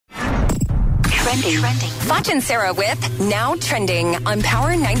Foch and Sarah with Now Trending on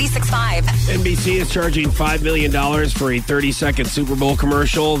Power 96.5. NBC is charging $5 million for a 30-second Super Bowl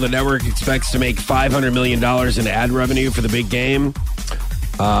commercial. The network expects to make $500 million in ad revenue for the big game.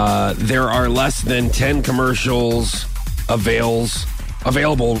 There are less than 10 commercials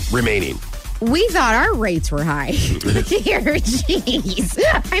available remaining. We thought our rates were high. Here, jeez.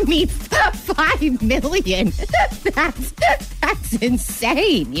 I mean, $5 million. That's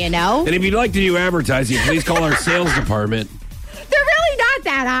insane, you know? And if you'd like to do advertising, please call our sales department. They're really not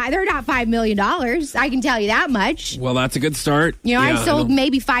that high. They're not $5 million. I can tell you that much. Well, that's a good start. You know, I sold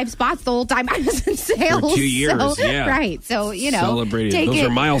maybe 5 spots the whole time I was in sales. For 2 years, yeah. Right. So, you know. Celebrating. Those are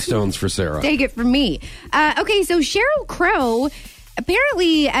milestones for Sarah. Take it from me. Okay, so Sheryl Crow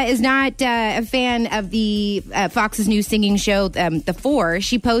apparently is not a fan of the Fox's new singing show, The Four.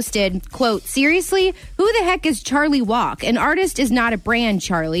 She posted, quote, "Seriously, who the heck is Charlie Walk? An artist is not a brand,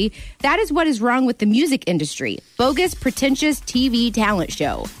 Charlie. That is what is wrong with the music industry. Bogus, pretentious TV talent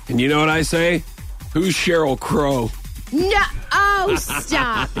show." And you know what I say? Who's Sheryl Crow? No, oh,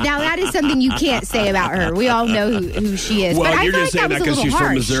 stop. Now, that is something you can't say about her. We all know who she is. Well, but you're just saying that because she's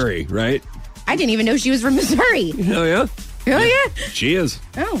from Missouri, right? I didn't even know she was from Missouri. Oh, yeah? Oh, yeah? She is.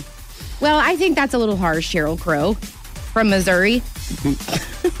 Oh. Well, I think that's a little harsh, Sheryl Crow from Missouri.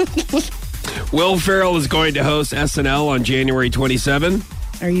 Will Ferrell is going to host SNL on January 27.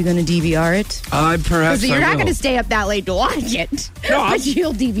 Are you going to DVR it? Perhaps you're not going to stay up that late to watch it. No, but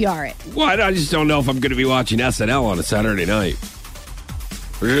you'll DVR it. Well, I just don't know if I'm going to be watching SNL on a Saturday night.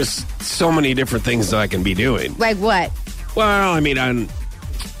 There's just so many different things that I can be doing. Like what? Well, I mean,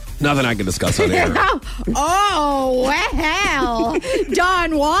 nothing I can discuss on air. Oh, well.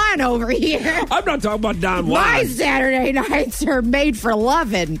 Don Juan over here. I'm not talking about Don Juan. My Saturday nights are made for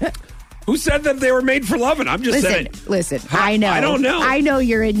loving. Who said that they were made for loving? I'm just saying. Listen, I know. I don't know. I know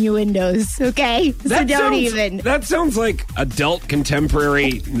your innuendos, okay? So don't even. That sounds like adult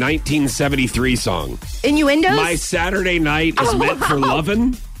contemporary 1973 song. Innuendos? My Saturday night is meant for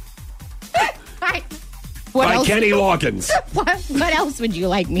loving. By Kenny Loggins. What else would you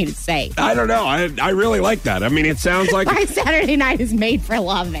like me to say? I don't know. I really like that. I mean, it sounds like... My Saturday night is made for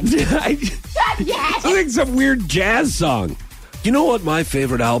loving. Yes. I think it's some weird jazz song. You know what my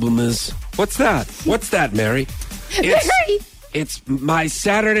favorite album is? What's that? What's that, Mary? It's My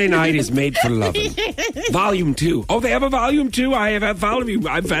Saturday Night is Made for Loving. Volume 2. Oh, they have a Volume 2? I've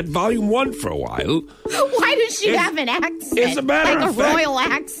had Volume 1 for a while. Why does she have an accent? It's a matter of fact, royal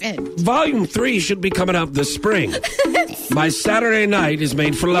accent. Volume 3 should be coming out this spring. My Saturday Night is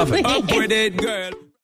Made for Loving. Up with it, girl.